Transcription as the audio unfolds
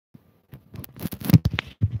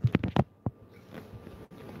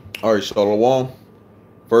All right, Shalom.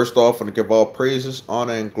 First off, I want to give all praises,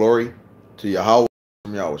 honor, and glory to Yahweh,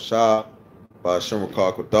 Yahweh Shah, by Hashem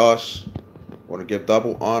Kwadash. I want to give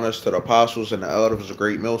double honors to the apostles and the elders of the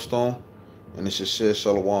great millstone. And this is Sid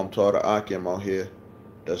Shalom to all the Akim out here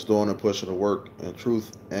that's doing and pushing the work in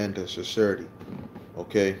truth and in sincerity.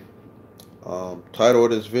 Okay. Title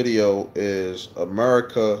of this video is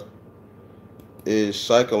America is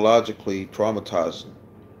Psychologically Traumatizing.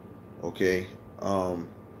 Okay.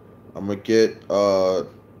 I'm going to get the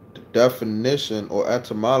definition or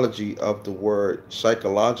etymology of the word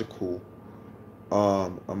psychological.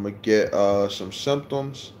 I'm going to get some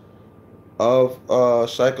symptoms of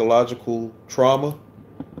psychological trauma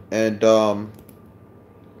and the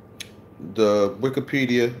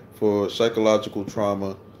Wikipedia for psychological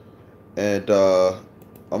trauma. And I'm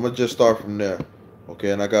going to just start from there.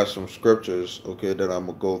 Okay, and I got some scriptures, okay, that I'm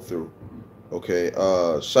going to go through. Okay,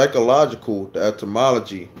 psychological, the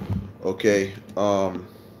etymology, okay,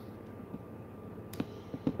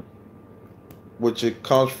 which it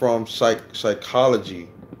comes from psychology.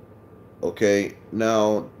 Okay,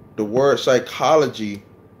 now the word psychology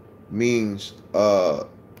means the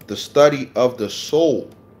study of the soul.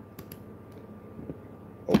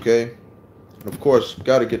 Okay, and of course,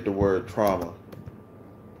 got to get the word trauma.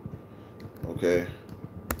 Okay,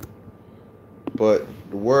 but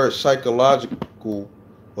the word psychological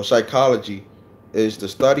or psychology is the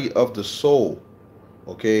study of the soul.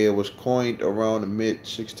 Okay, it was coined around the mid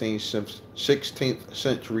 16th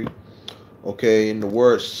century. Okay, and the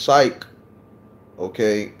word psych,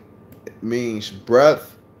 okay, it means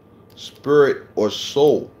breath, spirit, or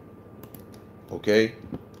soul. Okay,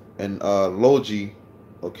 and logi,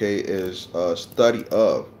 okay, is study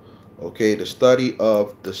of. Okay, the study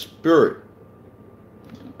of the spirit.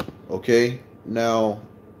 Okay, now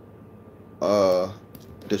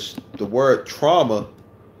the word trauma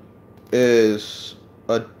is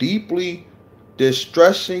a deeply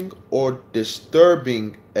distressing or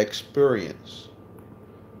disturbing experience.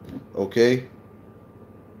 Okay.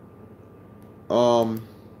 The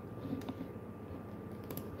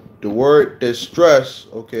word distress,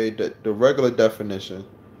 okay, the regular definition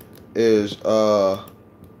is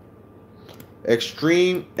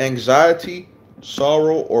extreme anxiety,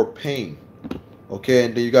 sorrow, or pain. Okay,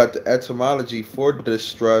 and then you got the etymology for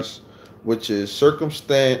distress, which is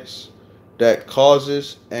circumstance that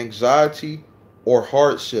causes anxiety or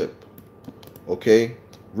hardship. Okay,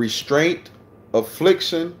 restraint,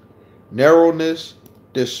 affliction, narrowness,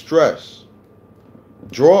 distress.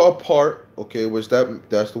 Draw apart, okay, which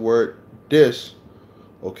that's the word dis.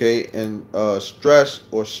 Okay, and stress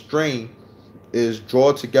or strain is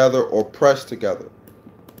draw together or press together.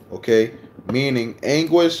 Okay, meaning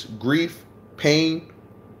anguish, grief, pain,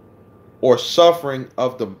 or suffering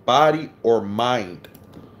of the body or mind.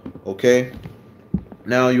 Okay,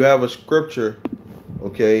 now you have a scripture,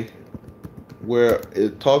 okay, where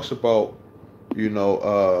it talks about, you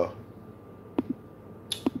know,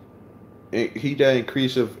 he that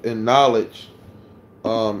increaseth in knowledge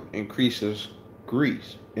increases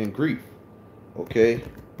grief. Okay,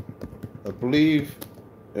 I believe,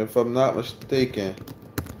 if I'm not mistaken,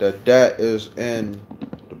 that is in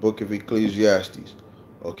the book of Ecclesiastes.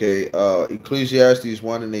 Okay, Ecclesiastes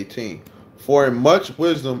 1:18. For in much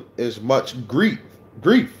wisdom is much grief,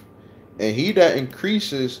 and he that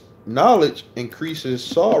increases knowledge increases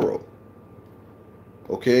sorrow.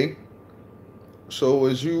 Okay, so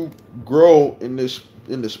as you grow in the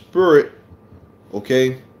spirit,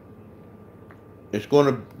 okay, it's going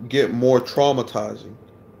to get more traumatizing.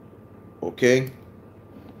 Okay,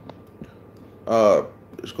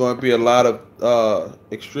 it's going to be a lot of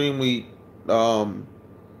extremely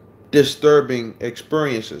disturbing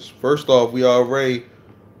experiences. First off, we already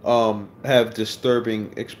have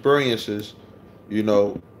disturbing experiences, you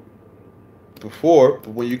know, before.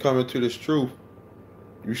 But when you come into this truth,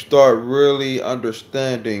 you start really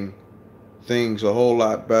understanding things a whole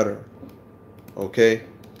lot better. Okay,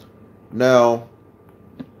 now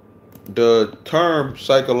the term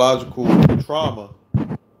psychological trauma,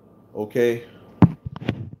 okay,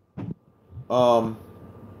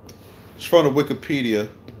 it's from the Wikipedia.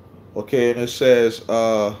 Okay, and it says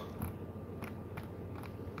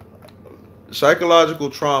psychological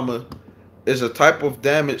trauma is a type of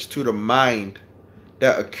damage to the mind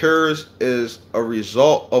that occurs as a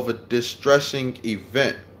result of a distressing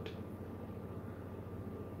event.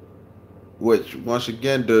 Which, once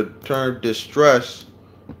again, the term distress,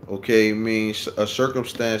 okay, means a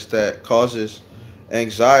circumstance that causes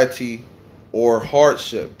anxiety or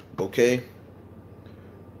hardship. Okay,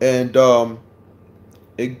 and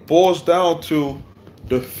it boils down to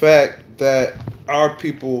the fact that our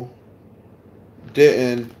people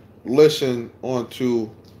didn't listen unto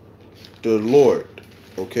the Lord.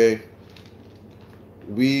 Okay,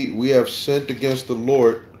 we have sinned against the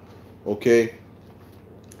Lord. Okay,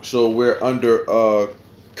 so we're under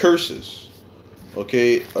curses.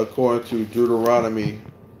 Okay, according to Deuteronomy,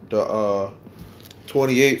 the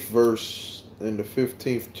 28th verse in the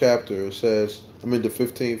 15th chapter, it says, I mean the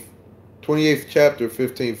 15th, 28th chapter,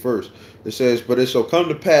 15th verse, it says, but it shall come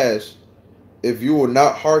to pass, if you will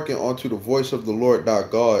not hearken unto the voice of the Lord thy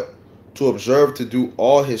God, to observe to do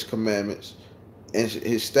all his commandments and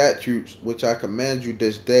his statutes, which I command you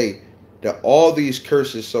this day, that all these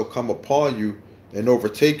curses shall come upon you and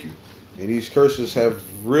overtake you. And these curses have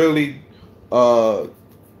really uh,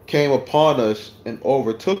 came upon us and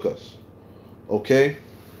overtook us. Okay?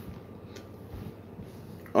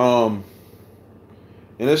 Um,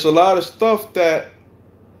 and it's a lot of stuff that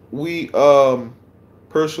we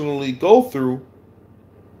personally go through,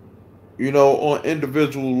 on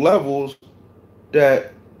individual levels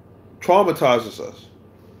that traumatizes us.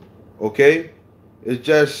 Okay? It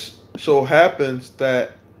just so happens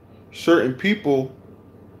that certain people,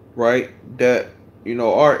 right, that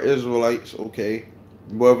are Israelites, okay,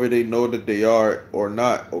 whether they know that they are or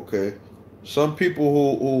not, okay. Some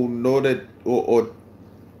people who know that, or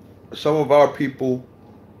some of our people,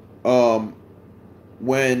 um,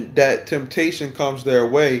 when that temptation comes their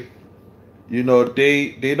way,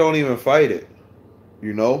 they don't even fight it,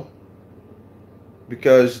 you know,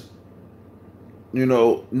 because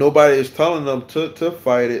nobody is telling them to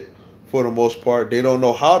fight it for the most part. They don't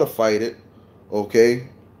know how to fight it, okay,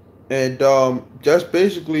 and just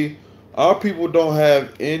basically, our people don't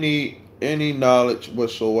have any knowledge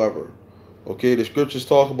whatsoever. Okay, the scriptures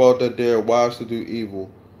talk about that they are wise to do evil,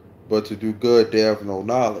 but to do good they have no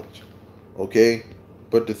knowledge. Okay,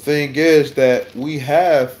 but the thing is that we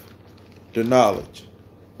have the knowledge.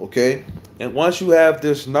 Okay, and once you have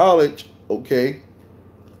this knowledge, okay,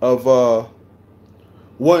 of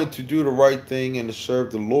wanting to do the right thing and to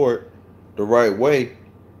serve the Lord the right way,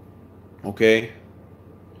 okay,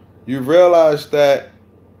 you realize that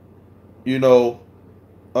you know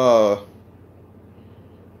uh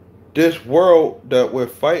this world that we're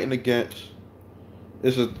fighting against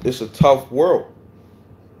is a tough world.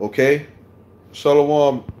 Okay,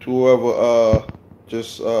 shalom to whoever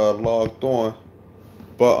just logged on,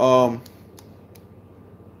 but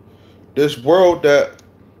this world that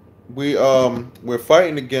we're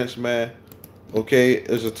fighting against, man, okay,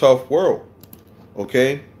 is a tough world.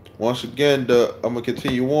 Okay, once again, I'm gonna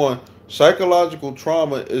continue on. Psychological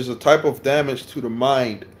trauma is a type of damage to the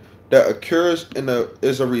mind that occurs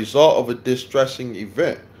is a result of a distressing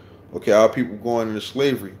event. Okay, our people going into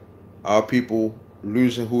slavery, our people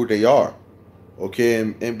losing who they are, okay,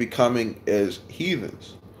 and becoming as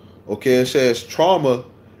heathens. Okay, it says trauma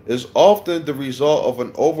is often the result of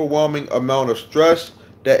an overwhelming amount of stress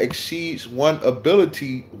that exceeds one's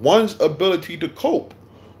ability to cope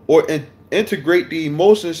or integrate the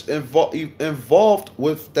emotions involved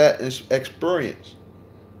with that experience.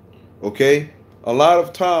 Okay, a lot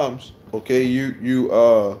of times, okay,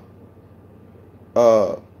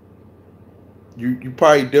 uh you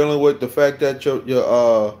probably dealing with the fact that your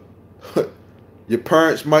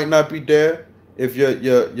parents might not be there. If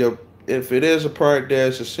if it is a parent there,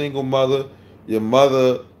 it's a single mother. Your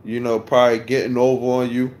mother, probably getting over on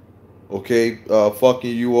you. Okay,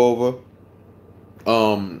 fucking you over.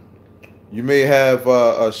 Um, you may have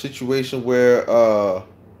a situation where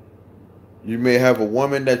you may have a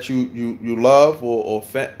woman that you love, or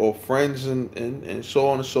friends, and so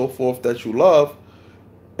on and so forth that you love,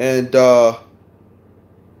 and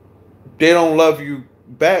they don't love you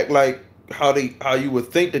back like how you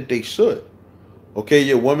would think that they should. Okay,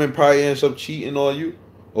 your woman probably ends up cheating on you.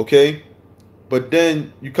 Okay, but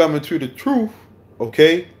then you come into the truth.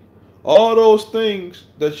 Okay, all those things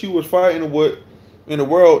that you was fighting with in the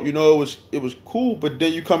world, it was cool. But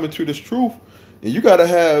then you come into this truth, and you gotta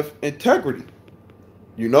have integrity.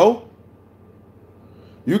 You know,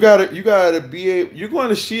 you gotta be able. You're going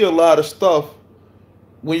to see a lot of stuff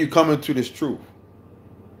when you come into this truth.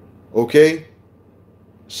 Okay,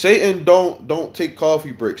 Satan don't take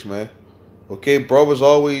coffee breaks, man. Okay, brothers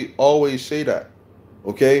always say that.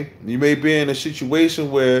 Okay, you may be in a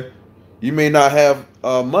situation where you may not have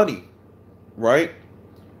money, right?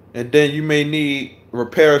 And then you may need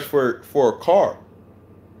repairs for a car,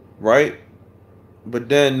 right? But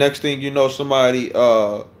then next thing you know, somebody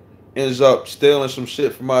ends up stealing some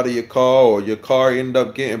shit from out of your car, or your car end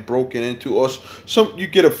up getting broken into, or some you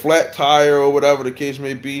get a flat tire or whatever the case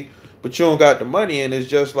may be, but you don't got the money, and it's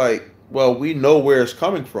just like, well, we know where it's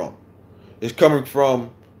coming from. It's coming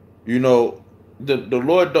from, you know, the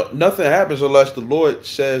Lord nothing happens unless the Lord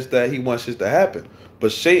says that He wants it to happen.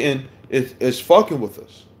 But Satan is fucking with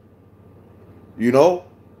us, you know.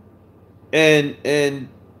 And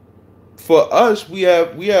for us, we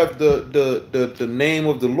have the name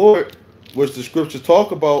of the Lord, which the scriptures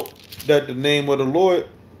talk about, that the name of the Lord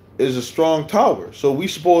is a strong tower. So we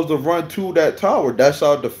supposed to run to that tower. That's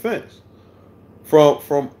our defense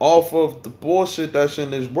from off of the bullshit that's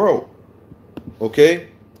in this world. Okay.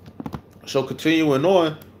 So continuing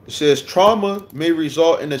on, it says trauma may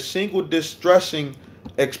result in a single distressing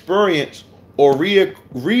experience or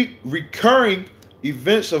recurring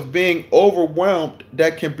events of being overwhelmed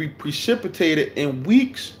that can be precipitated in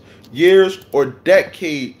weeks, years, or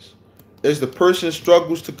decades as the person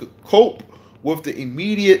struggles to cope with the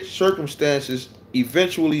immediate circumstances,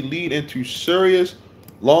 eventually lead into serious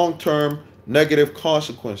long-term negative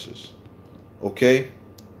consequences. Okay?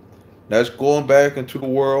 That's going back into the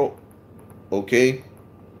world, okay,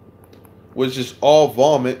 which is all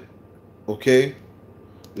vomit, okay,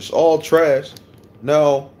 it's all trash.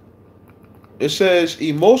 Now, it says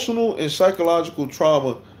emotional and psychological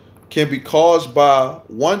trauma can be caused by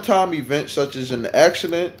one-time events such as an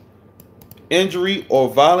accident, injury, or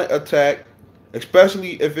violent attack,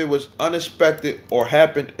 especially if it was unexpected or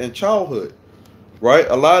happened in childhood. Right?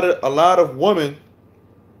 A lot of women,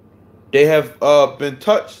 they have been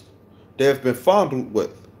touched, they have been fondled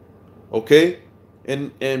with, okay,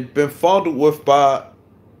 and been fondled with by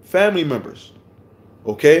family members,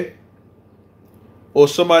 okay, or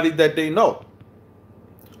somebody that they know.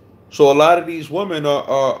 So a lot of these women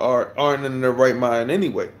aren't in their right mind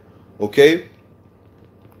anyway, okay.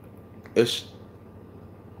 It's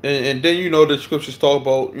and then the scriptures talk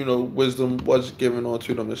about wisdom was given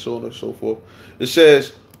unto them and so on and so forth. It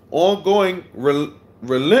says ongoing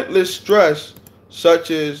relentless stress such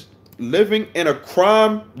as living in a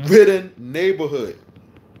crime-ridden neighborhood.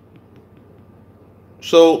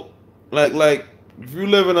 So, like if you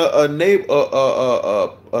live in a neighbor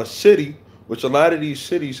a city, which a lot of these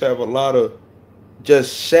cities have a lot of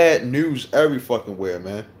just sad news every fucking where,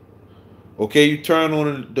 man. Okay, you turn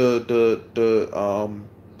on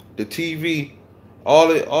the TV,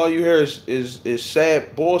 all you hear is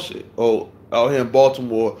sad bullshit. Oh, out here in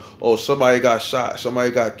Baltimore, oh, somebody got shot,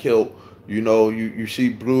 somebody got killed. You see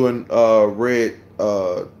blue and red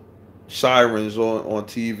sirens on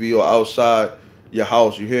TV or outside your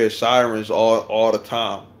house. You hear sirens all the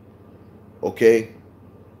time. Okay,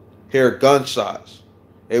 hear gunshots,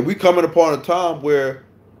 and we coming upon a time where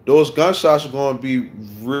those gunshots are going to be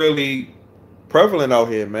really prevalent out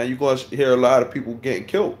here, man. You're going to hear a lot of people getting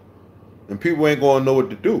killed, and people ain't going to know what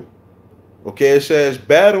to do. Okay, it says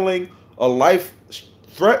battling a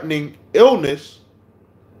life-threatening illness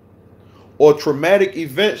or traumatic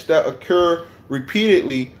events that occur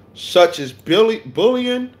repeatedly, such as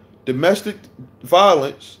bullying, domestic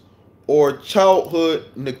violence, or childhood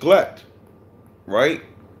neglect. Right?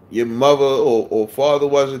 Your mother or father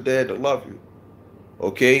wasn't there to love you.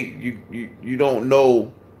 Okay, you don't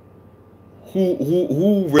know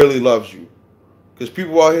who really loves you, because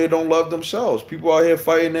people out here don't love themselves. People out here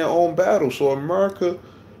fighting their own battles. So America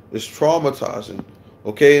is traumatizing.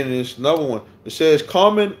 Okay, and it's another one. It says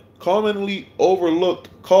commonly overlooked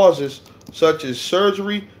causes such as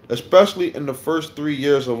surgery, especially in the first 3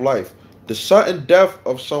 years of life. The sudden death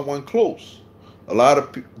of someone close. A lot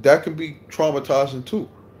of that can be traumatizing too,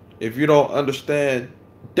 if you don't understand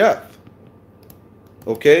death.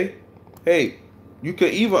 Okay, hey, you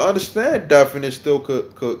could even understand death and it still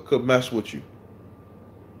could mess with you.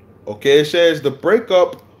 Okay, it says the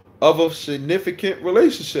breakup of a significant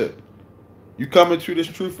relationship. You come into this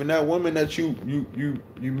truth, and that woman that you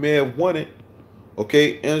may have wanted,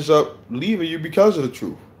 okay, ends up leaving you because of the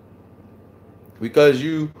truth, because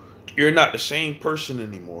you're not the same person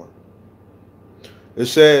anymore. It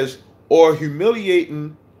says or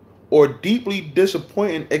humiliating or deeply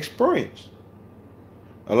disappointing experience.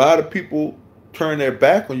 A lot of people turn their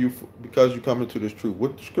back on you because you come into this truth.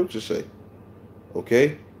 What the scriptures say,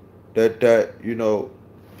 okay, that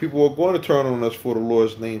people are going to turn on us for the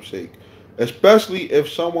Lord's name's sake, especially if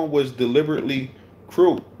someone was deliberately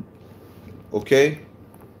cruel. Okay,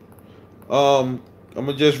 I'm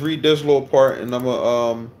gonna just read this little part, and I'm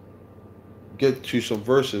gonna get to some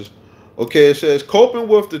verses. Okay, it says coping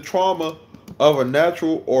with the trauma of a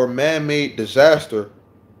natural or man-made disaster.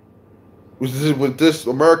 With this,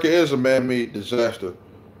 America is a man-made disaster.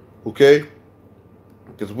 Okay,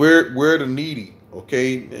 because we're the needy.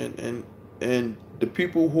 Okay, and the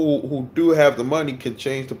people who do have the money can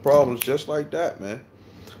change the problems just like that, man.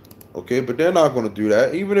 Okay, but they're not going to do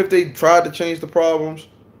that. Even if they tried to change the problems,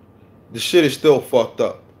 the shit is still fucked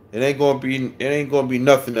up. It ain't gonna be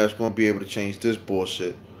nothing that's gonna be able to change this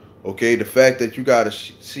bullshit. Okay, the fact that you gotta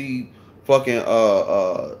see fucking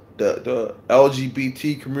the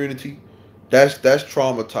LGBT community, that's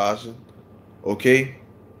traumatizing. Okay,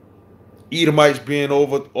 Edomites being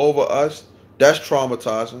over us, that's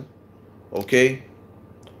traumatizing. Okay,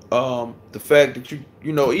 the fact that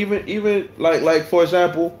even like for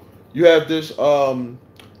example, you have this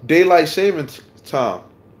daylight savings time,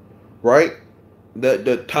 right?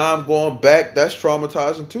 The time going back, that's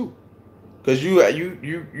traumatizing too. Cause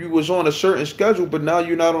you was on a certain schedule, but now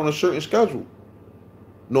you're not on a certain schedule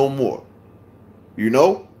no more. You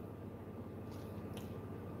know,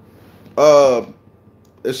 uh,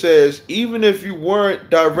 it says even if you weren't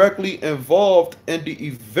directly involved in the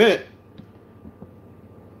event,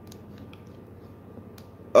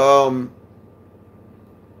 um,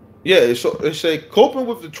 yeah. So it say coping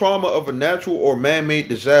with the trauma of a natural or man-made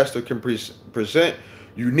disaster can present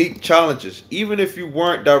unique challenges, even if you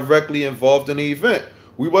weren't directly involved in the event.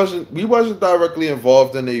 We wasn't directly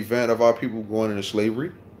involved in the event of our people going into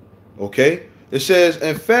slavery. Okay? It says,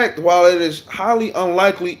 in fact, while it is highly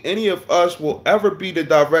unlikely any of us will ever be the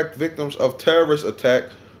direct victims of terrorist attack,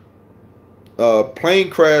 plane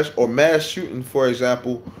crash, or mass shooting, for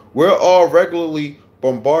example, we're all regularly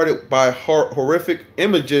bombarded by horrific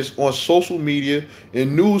images on social media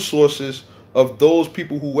and news sources of those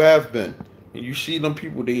people who have been. And you see them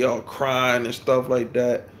people, they all crying and stuff like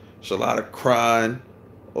that. It's a lot of crying.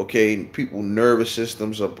 Okay, people nervous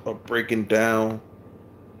systems are breaking down.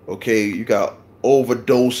 Okay, you got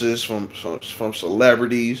overdoses from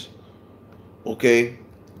celebrities. Okay,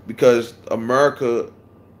 because America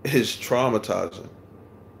is traumatizing.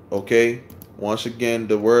 Okay, once again,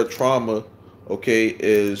 the word trauma, okay,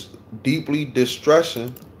 is deeply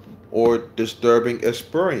distressing or disturbing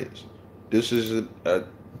experience. This is a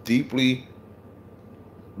deeply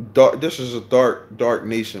dark. This is a dark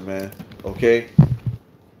nation, man. Okay,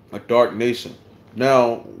 a dark nation.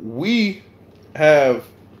 Now we have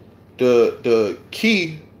the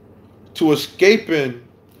key to escaping,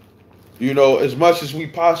 as much as we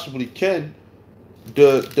possibly can,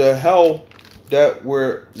 the hell that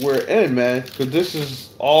we're in, man. Because this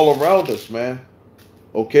is all around us, man.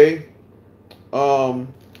 Okay.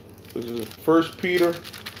 Um, this is First Peter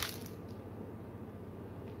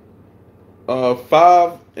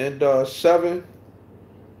 5 and 7.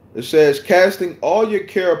 It says, "Casting all your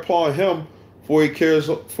care upon Him, for He cares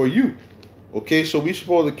for you." Okay, so we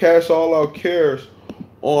supposed to cast all our cares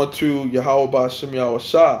onto Yahweh Ba'Shem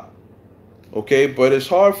Yahweh. Okay, but it's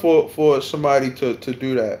hard for somebody to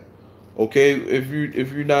do that. Okay, if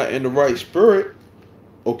you're not in the right spirit.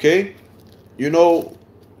 Okay, you know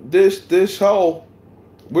this hell.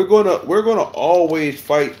 We're gonna always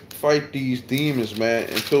fight these demons, man,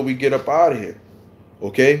 until we get up out of here.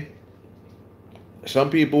 Okay, some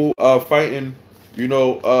people are fighting,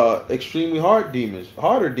 extremely harder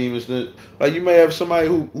demons than, like, you may have somebody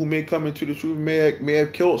who may come into the truth, may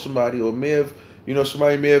have killed somebody, or may have,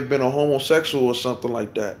 somebody may have been a homosexual or something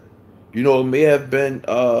like that. It may have been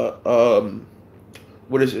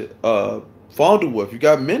what is it? Fondled with. You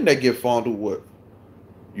got men that get fondled with,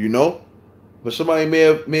 you know? But somebody may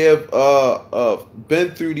have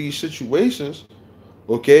been through these situations,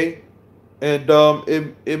 okay? And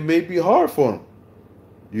it may be hard for them,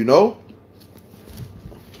 you know?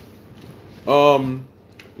 Um,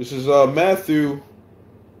 this is Matthew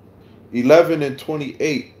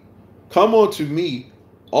 11:28. "Come unto me,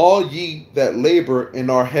 all ye that labor and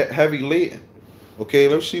are heavy laden." Okay,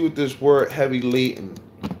 let's see what this word heavy laden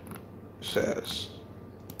says.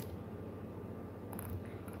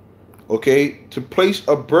 Okay, to place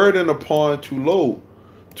a burden upon, to load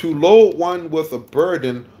one with a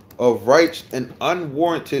burden of rights and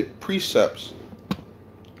unwarranted precepts.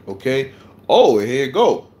 Okay, oh, here you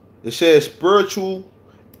go. It says spiritual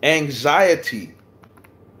anxiety.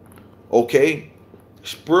 Okay,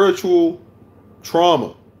 spiritual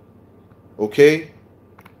trauma. Okay,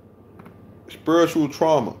 spiritual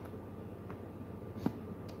trauma.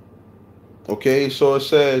 Okay, so it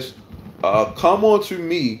says, "Come unto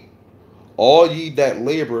me, all ye that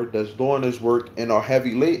labor," that's doing this work, "and are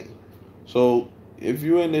heavy laden." So if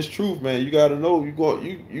you're in this truth, man, you got to know you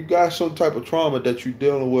got some type of trauma that you're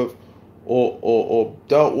dealing with, or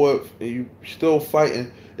dealt with, and you still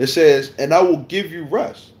fighting. It says, "And I will give you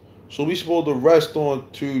rest." So we supposed to rest on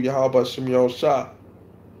to Yahweh Shem Yahweh.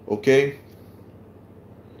 Okay,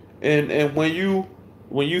 and when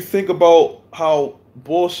you think about how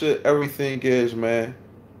bullshit everything is, man,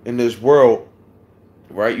 in this world,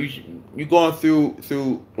 right? You going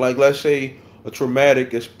through, like, let's say, a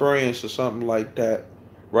traumatic experience or something like that,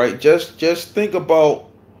 right? Just think about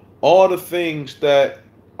all the things that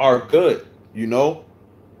are good, you know.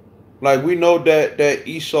 Like we know that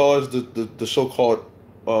Esau is the so-called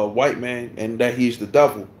white man, and that he's the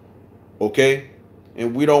devil. Okay,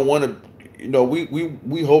 and we don't want to,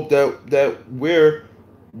 we hope that we're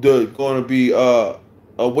the going to be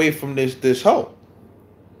away from this help.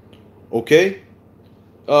 Okay,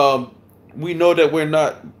 um, we know that we're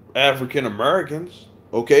not African Americans.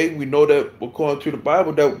 Okay, we know that according to the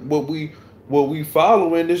Bible that what we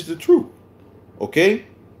following is the truth. Okay,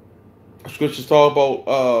 scriptures talk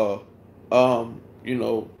about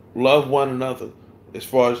love one another, as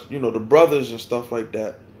far as the brothers and stuff like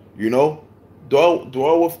that. You know,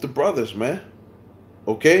 dwell with the brothers, man.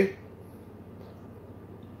 Okay,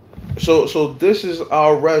 so this is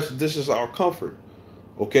our rest. This is our comfort.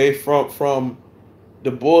 Okay, from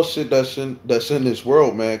the bullshit that's in this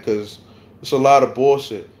world, man. Because it's a lot of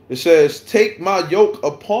bullshit. It says, "Take my yoke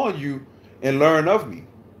upon you and learn of me."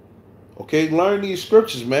 Okay, learn these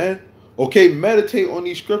scriptures, man. Okay, meditate on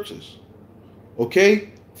these scriptures. Okay,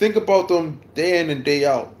 think about them day in and day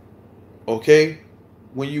out. Okay,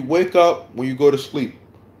 when you wake up, when you go to sleep.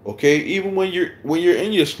 Okay, even when you're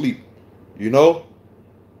in your sleep, you know,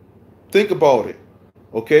 think about it.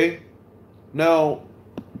 Okay, now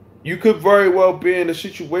you could very well be in a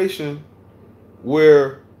situation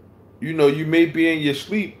where you may be in your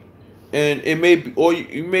sleep, and it may be, or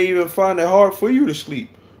you may even find it hard for you to sleep.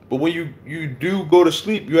 But when you do go to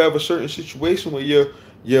sleep, you have a certain situation where your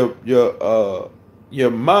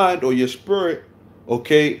mind or your spirit,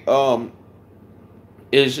 okay,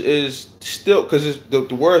 is still, because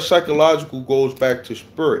the word psychological goes back to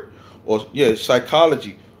spirit, or yeah,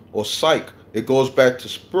 psychology or psych. It goes back to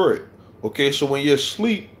spirit. Okay, so when you're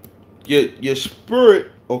asleep, your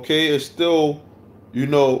spirit, okay, is still, you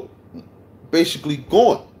know, basically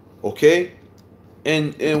gone. Okay,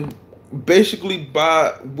 and basically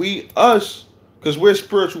by we us, because we're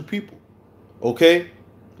spiritual people. Okay,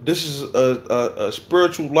 this is a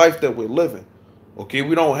spiritual life that we're living. Okay,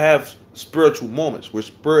 we don't have spiritual moments. We're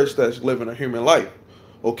spirits that's living a human life.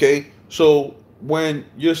 Okay, so when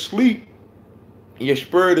you sleep, your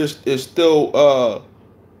spirit is still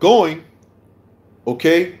going.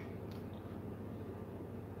 Okay,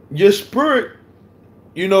 your spirit,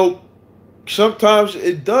 you know, sometimes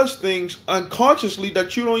it does things unconsciously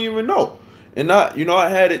that you don't even know. And I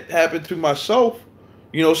had it happen to myself.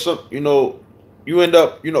 You end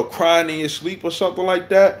up, crying in your sleep or something like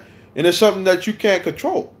that, and it's something that you can't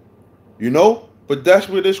control. But that's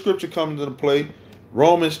where this scripture comes into play.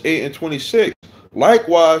 Romans 8:26.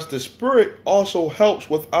 Likewise, the Spirit also helps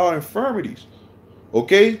with our infirmities.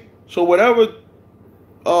 Okay, so whatever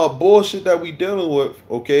bullshit that we dealing with,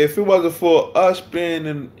 okay, if it wasn't for us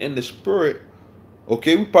being in the Spirit,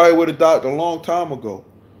 okay, we probably would have died a long time ago.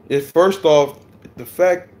 If first off, the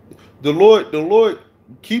fact the Lord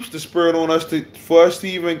keeps the Spirit on us for us to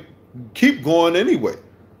even keep going anyway.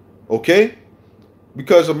 Okay,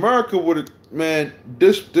 because America would, man,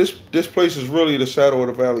 this place is really the shadow of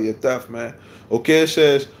the valley of death, man. Okay, it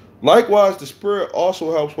says, likewise, the Spirit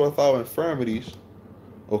also helps with our infirmities.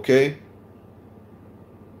 Okay,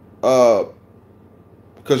 uh,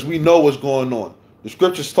 because we know what's going on. The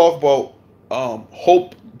scriptures talk about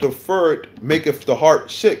hope deferred maketh the heart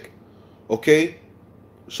sick. Okay,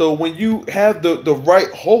 so when you have the right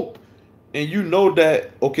hope, and you know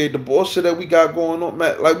that, okay, the bullshit that we got going on,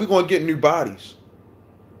 man, like we're gonna get new bodies.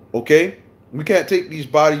 Okay, we can't take these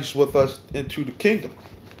bodies with us into the kingdom.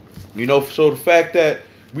 So the fact that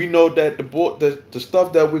we know that the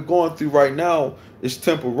stuff that we're going through right now is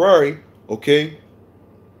temporary. Okay,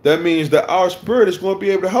 that means that our spirit is going to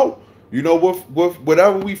be able to help. With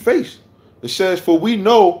whatever we face. It says, "For we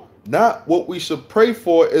know not what we should pray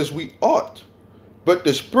for as we ought, but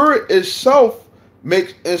the Spirit itself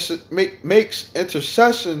makes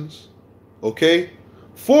intercessions, okay,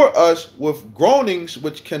 for us with groanings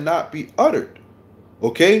which cannot be uttered."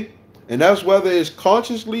 Okay, and that's whether it's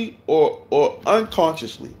consciously or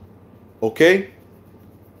unconsciously. Okay,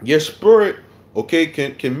 your spirit, okay,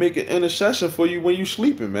 can make an intercession for you when you're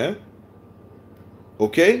sleeping, man.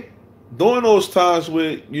 Okay, during those times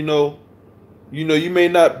where you may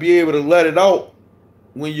not be able to let it out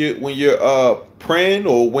when you're praying,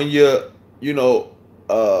 or when you're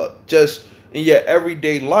just in your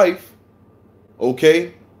everyday life.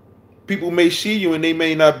 Okay, people may see you and they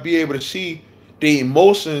may not be able to see the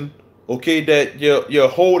emotion, okay, that you're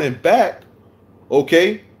holding back.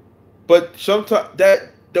 Okay, but sometimes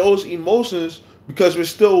that those emotions, because we're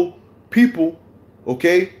still people,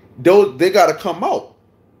 okay, they got to come out.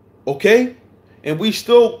 Okay, and we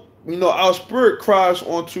still, our spirit cries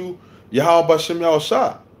onto Yahweh Bashem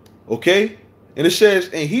Yahushua. Okay, And it says,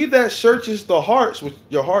 and he that searches the hearts, which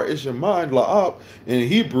your heart is your mind, la'ab, in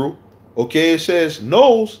Hebrew, okay, it says,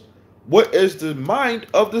 knows what is the mind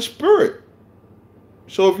of the spirit.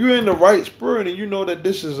 So if you're in the right spirit and you know that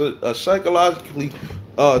this is a psychologically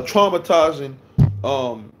traumatizing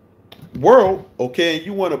um, world, okay, and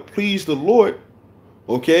you want to please the Lord,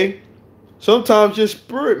 okay, sometimes your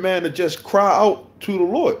spirit, man, to just cry out to the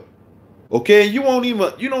Lord, okay,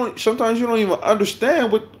 and sometimes you don't even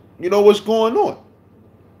understand what's going on,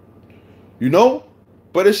 you know,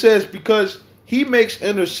 but it says because he makes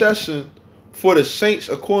intercession for the saints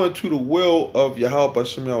according to the will of Yahweh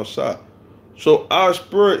Bashem Yahushua. So our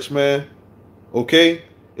spirits, man, okay,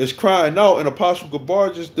 is crying out. And Apostle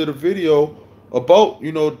Gabar just did a video about,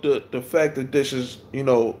 the fact that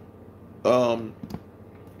um,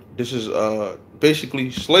 this is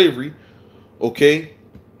basically slavery, okay.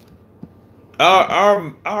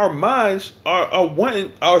 Our minds are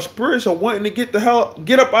wanting, our spirits are wanting to get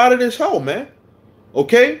up out of this hell, man.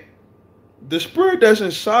 Okay? The spirit that's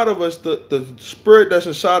inside of us, the spirit that's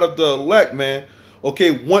inside of the elect, man,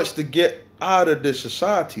 okay, wants to get out of this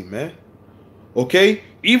society, man. Okay?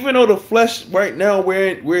 Even though the flesh right now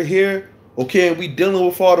we're here, okay, and we dealing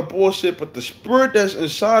with all the bullshit, but the spirit that's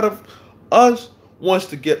inside of us wants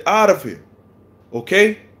to get out of here.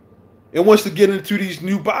 Okay? It wants to get into these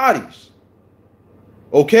new bodies.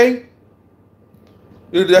 Okay?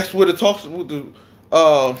 That's what it talks about.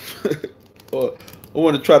 I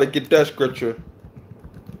want to try to get that scripture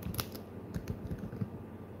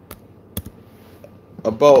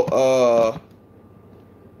about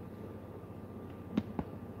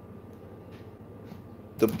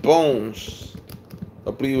the bones.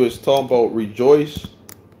 I believe it's talking about rejoice.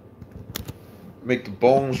 Make the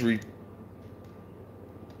bones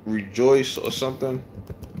rejoice or something.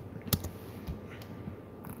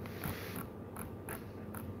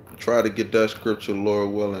 Try to get that scripture,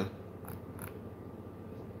 Lord willing.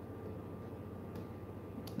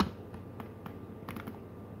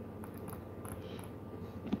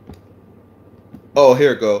 Oh,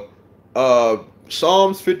 here we go.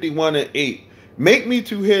 Psalms 51:8. Make me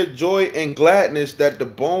to hear joy and gladness, that the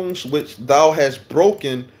bones which thou hast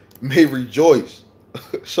broken may rejoice.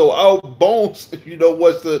 So our bones,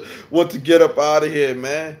 want to get up out of here,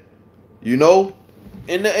 man. You know,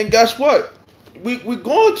 and guess what? We're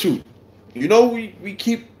going to, we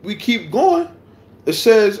keep going. It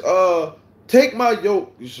says, take my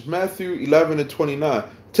yoke. This is Matthew 11:29.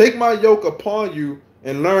 Take my yoke upon you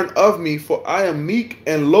and learn of me, for I am meek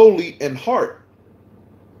and lowly in heart,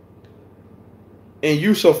 and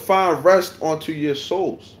you shall find rest unto your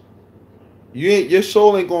souls. Your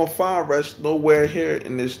soul ain't gonna find rest nowhere here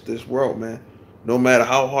in this world, man. No matter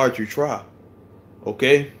how hard you try.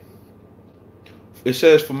 Okay? It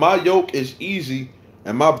says, for my yoke is easy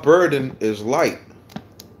and my burden is light.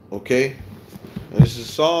 Okay? And this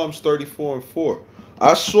is Psalms 34:4.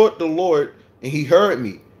 I sought the Lord and he heard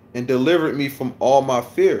me and delivered me from all my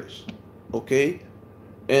fears. Okay?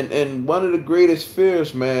 And one of the greatest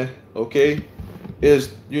fears, man, okay, is,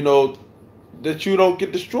 that you don't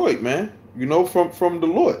get destroyed, man. From the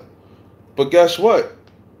Lord. But guess what?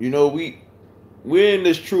 We're in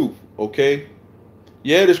this truth, okay?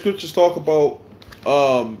 Yeah, the scriptures talk about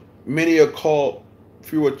many are called,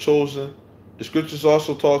 few are chosen. The scriptures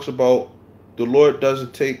also talks about the Lord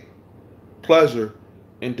doesn't take pleasure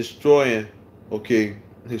in destroying, okay,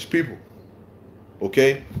 his people.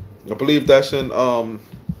 Okay? I believe that's in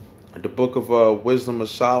the book of Wisdom of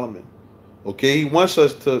Solomon. Okay, he wants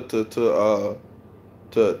us to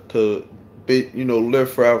be,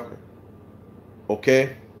 live forever.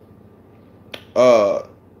 Okay?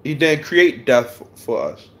 He didn't create death for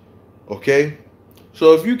us. Okay?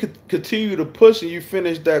 So if you could continue to push and you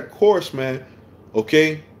finish that course, man,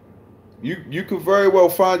 okay, you could very well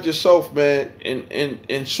find yourself, man,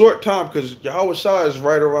 in short time, because Yahweh Shai is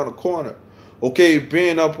right around the corner. Okay,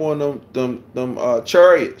 being up on them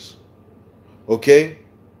chariots. Okay?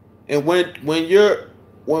 And when the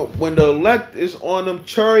elect is on them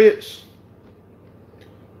chariots,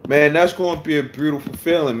 man, that's going to be a beautiful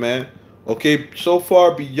feeling, man. Okay, so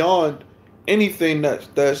far beyond anything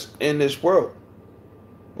that's in this world.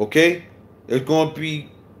 Okay, it's going to be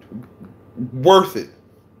worth it.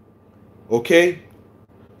 Okay,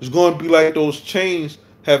 it's going to be like those chains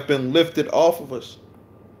have been lifted off of us.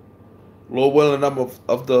 Lord willing, I'm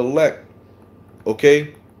of the elect.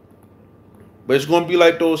 Okay, but it's going to be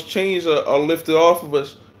like those chains are lifted off of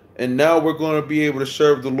us, and now we're going to be able to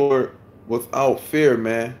serve the Lord without fear,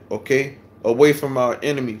 man. Okay, away from our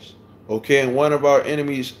enemies. Okay, and one of our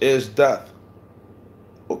enemies is death.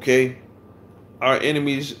 Okay, our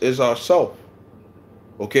enemies is ourself.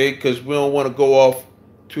 Okay, because we don't want to go off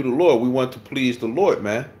to the Lord. We want to please the Lord,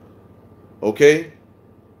 man. Okay,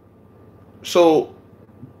 so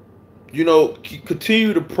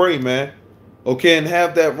continue to pray, man. Okay, and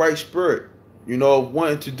have that right spirit.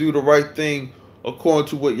 Wanting to do the right thing according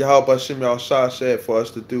to what Yahweh Shem Shah said for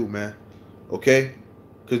us to do, man. Okay,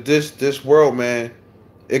 because this world, man,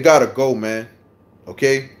 it gotta go, man.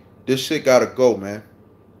 Okay, this shit gotta go, man.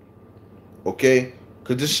 Okay,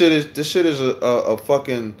 because this shit is a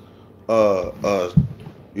fucking uh uh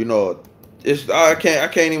you know it's I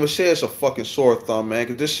can't even say it's a fucking sore thumb, man.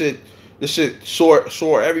 Because this shit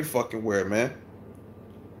sore every fucking where, man.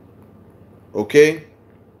 Okay,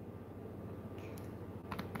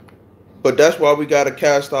 but that's why we gotta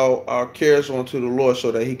cast our cares onto the Lord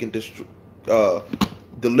so that He can uh,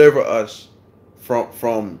 deliver us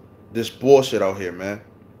from this bullshit out here, man.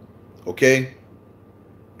 Okay.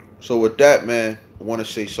 So with that, man, I want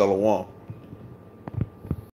to say shalom.